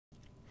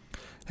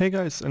Hey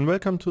guys, and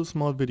welcome to a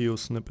small video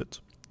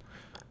snippet.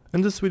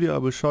 In this video I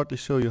will shortly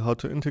show you how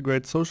to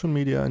integrate social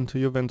media into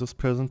your Ventuz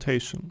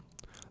presentation.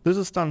 This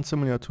is done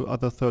similar to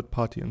other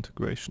third-party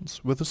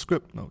integrations, with a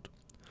script node.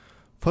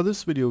 For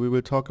this video we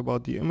will talk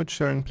about the image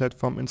sharing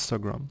platform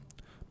Instagram,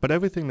 but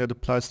everything that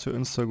applies to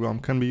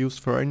Instagram can be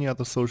used for any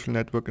other social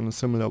network in a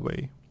similar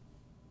way.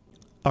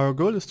 Our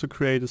goal is to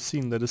create a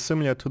scene that is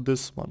similar to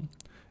this one.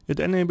 It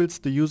enables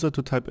the user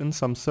to type in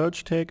some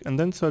search tag and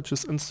then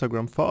searches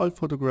Instagram for all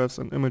photographs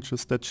and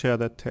images that share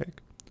that tag.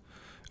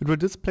 It will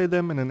display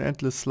them in an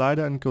endless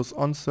slider and goes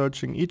on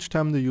searching each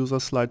time the user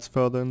slides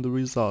further in the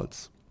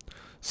results.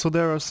 So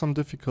there are some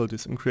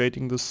difficulties in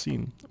creating this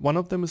scene. One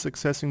of them is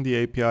accessing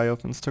the API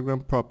of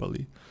Instagram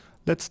properly.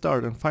 Let's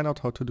start and find out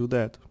how to do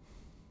that.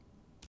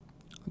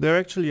 There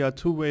actually are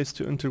two ways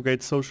to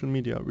integrate social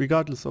media,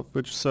 regardless of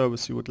which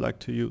service you would like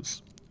to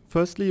use.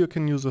 Firstly, you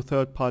can use a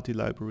third-party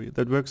library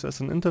that works as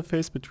an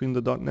interface between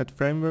the .NET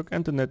framework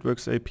and the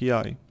network's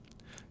API.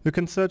 You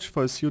can search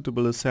for a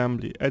suitable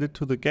assembly, add it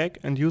to the GAG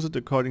and use it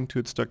according to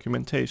its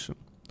documentation.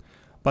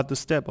 But the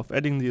step of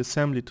adding the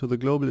assembly to the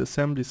global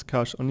assemblies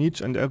cache on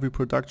each and every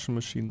production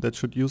machine that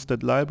should use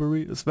that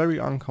library is very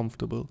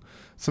uncomfortable,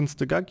 since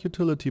the GAG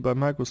utility by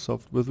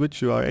Microsoft with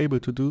which you are able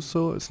to do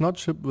so is not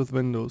shipped with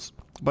Windows,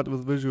 but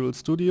with Visual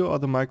Studio or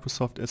the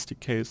Microsoft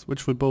SDKs,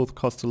 which will both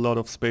cost a lot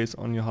of space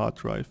on your hard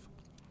drive.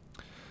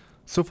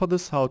 So for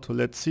this how-to,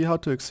 let's see how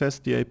to access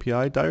the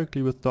API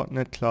directly with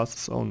 .NET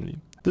classes only.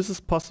 This is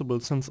possible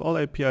since all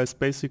APIs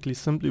basically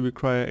simply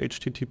require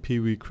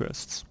HTTP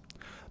requests.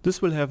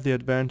 This will have the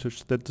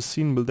advantage that the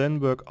scene will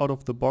then work out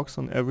of the box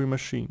on every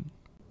machine.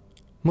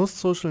 Most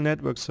social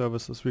network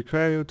services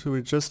require you to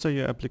register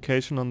your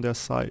application on their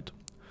site.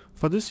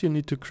 For this you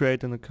need to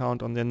create an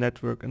account on their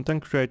network and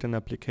then create an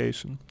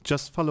application.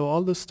 Just follow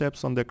all the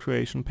steps on their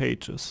creation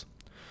pages.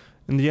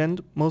 In the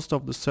end, most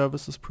of the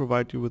services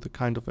provide you with a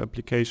kind of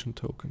application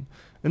token.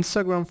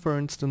 Instagram, for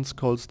instance,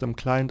 calls them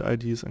client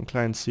IDs and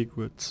client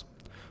secrets.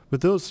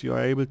 With those you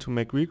are able to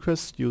make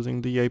requests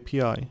using the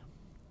API.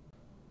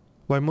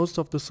 While most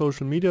of the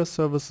social media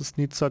services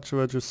need such a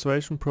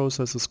registration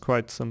process is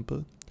quite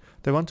simple.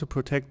 They want to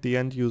protect the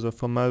end user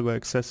from malware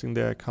accessing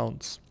their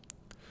accounts.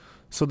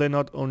 So they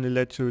not only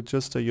let you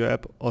register your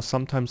app or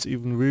sometimes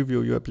even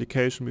review your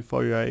application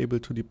before you are able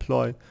to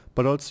deploy,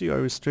 but also you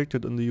are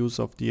restricted in the use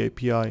of the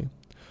API.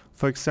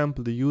 For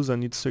example, the user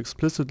needs to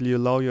explicitly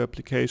allow your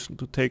application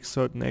to take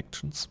certain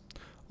actions.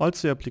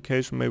 Also, your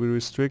application may be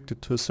restricted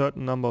to a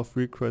certain number of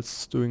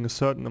requests during a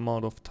certain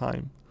amount of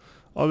time.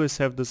 Always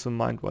have this in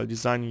mind while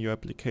designing your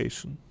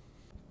application.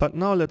 But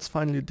now let's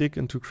finally dig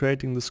into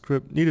creating the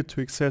script needed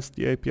to access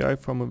the API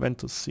from a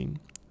Ventuz scene.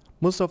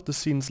 Most of the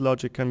scene's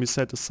logic can be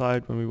set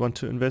aside when we want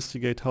to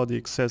investigate how the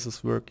access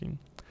is working.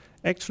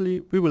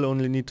 Actually, we will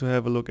only need to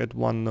have a look at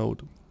one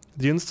node,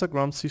 the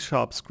Instagram C#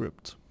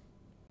 script.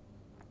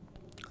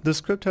 The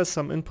script has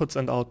some inputs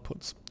and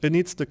outputs. It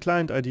needs the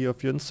client ID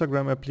of your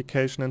Instagram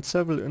application and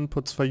several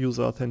inputs for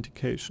user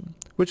authentication,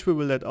 which we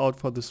will let out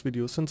for this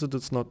video since it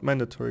is not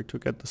mandatory to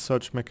get the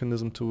search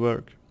mechanism to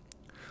work.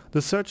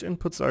 The search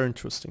inputs are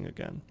interesting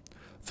again.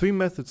 3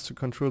 methods to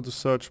control the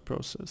search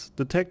process,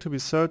 the tag to be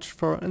searched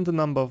for and the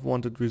number of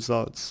wanted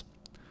results.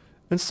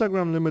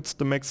 Instagram limits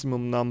the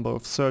maximum number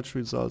of search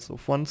results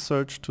of one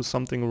search to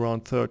something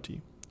around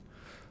 30.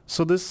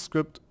 So this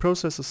script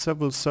processes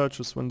several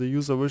searches when the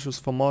user wishes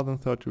for more than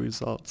 30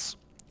 results.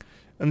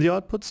 In the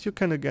outputs you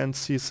can again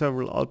see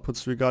several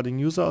outputs regarding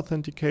user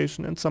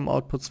authentication and some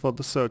outputs for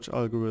the search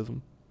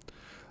algorithm.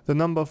 The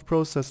number of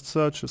processed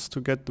searches to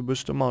get the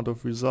wished amount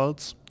of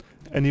results,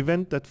 an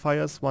event that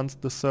fires once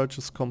the search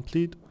is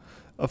complete,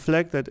 a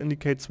flag that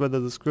indicates whether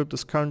the script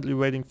is currently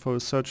waiting for a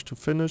search to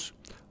finish,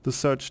 the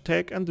search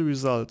tag and the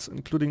results,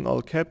 including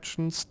all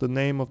captions, the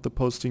name of the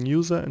posting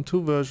user and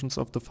 2 versions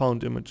of the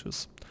found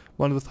images,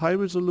 one with high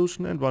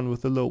resolution and one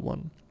with a low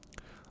one.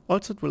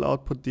 Also it will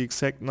output the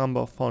exact number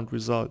of found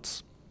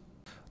results.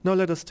 Now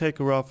let us take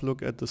a rough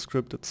look at the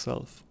script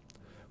itself.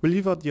 We'll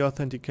leave out the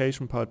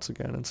authentication parts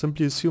again and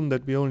simply assume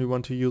that we only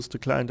want to use the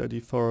client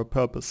ID for our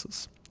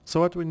purposes.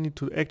 So what we need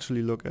to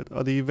actually look at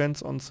are the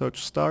events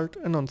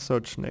onSearchStart and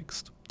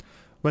onSearchNext.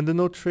 When the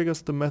node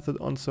triggers the method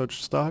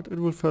onSearchStart, it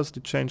will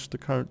firstly change the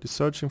currently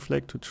searching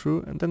flag to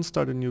true and then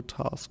start a new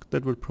task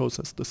that will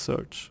process the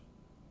search.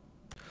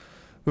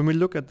 When we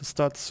look at the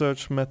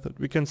startSearch method,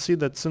 we can see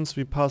that since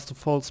we passed a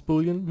false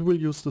boolean, we will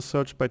use the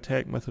search by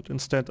tag method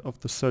instead of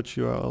the search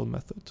URL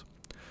method.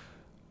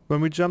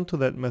 When we jump to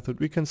that method,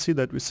 we can see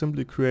that we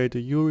simply create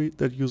a URI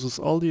that uses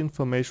all the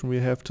information we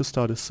have to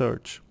start a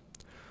search.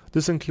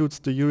 This includes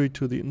the URI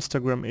to the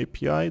Instagram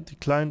API, the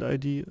client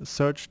ID, a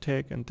search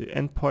tag and the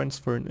endpoints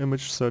for an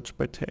image search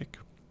by tag.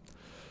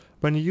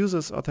 When a user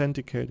is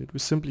authenticated, we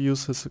simply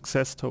use his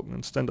success token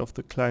instead of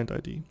the client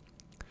ID.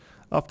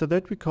 After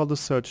that we call the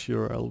search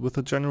URL with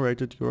a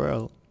generated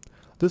URL.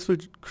 This will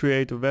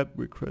create a web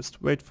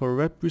request, wait for a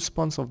web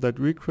response of that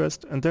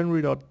request and then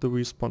read out the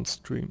response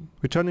stream,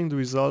 returning the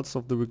results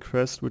of the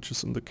request, which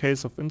is in the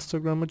case of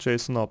Instagram a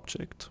JSON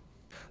object.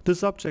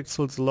 This object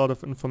holds a lot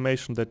of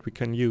information that we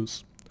can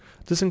use.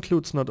 This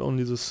includes not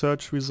only the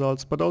search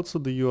results but also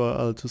the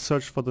URL to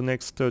search for the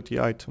next 30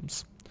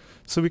 items.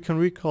 So we can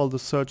recall the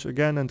search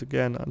again and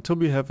again until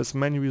we have as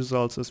many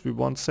results as we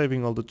want,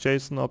 saving all the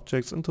JSON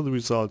objects into the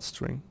result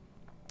string.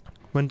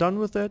 When done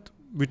with that,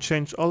 we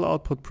change all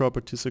output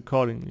properties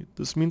accordingly.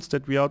 This means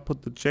that we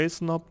output the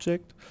JSON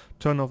object,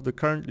 turn off the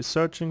currently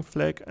searching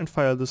flag and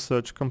fire the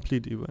search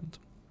complete event.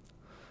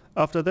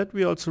 After that,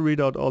 we also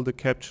read out all the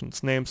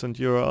captions, names and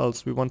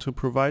URLs we want to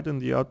provide in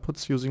the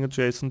outputs using a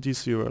JSON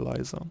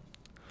deserializer.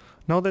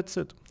 Now that's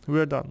it, we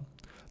are done.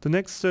 The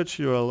next search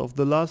URL of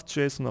the last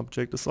JSON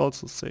object is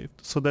also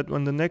saved, so that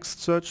when the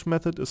next search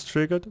method is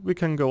triggered, we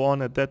can go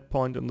on at that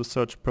point in the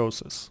search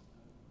process.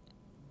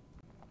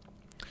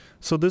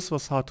 So this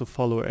was hard to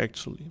follow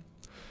actually,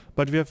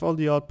 but we have all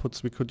the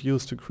outputs we could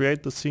use to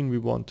create the scene we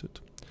wanted.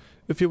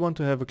 If you want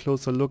to have a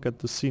closer look at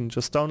the scene,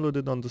 just download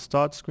it on the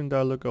start screen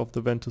dialog of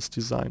the Ventuz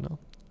designer.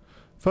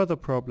 Further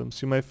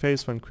problems you may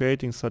face when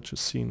creating such a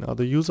scene are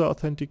the user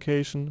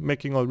authentication,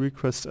 making all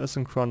requests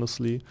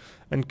asynchronously,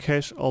 and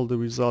cache all the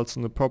results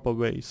in the proper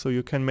way so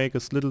you can make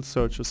as little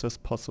searches as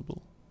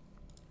possible.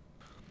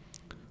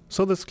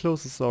 So this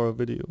closes our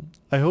video.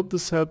 I hope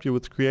this helped you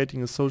with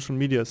creating a social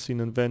media scene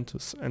in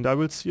Ventuz, and I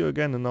will see you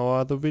again in our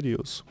other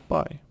videos.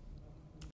 Bye!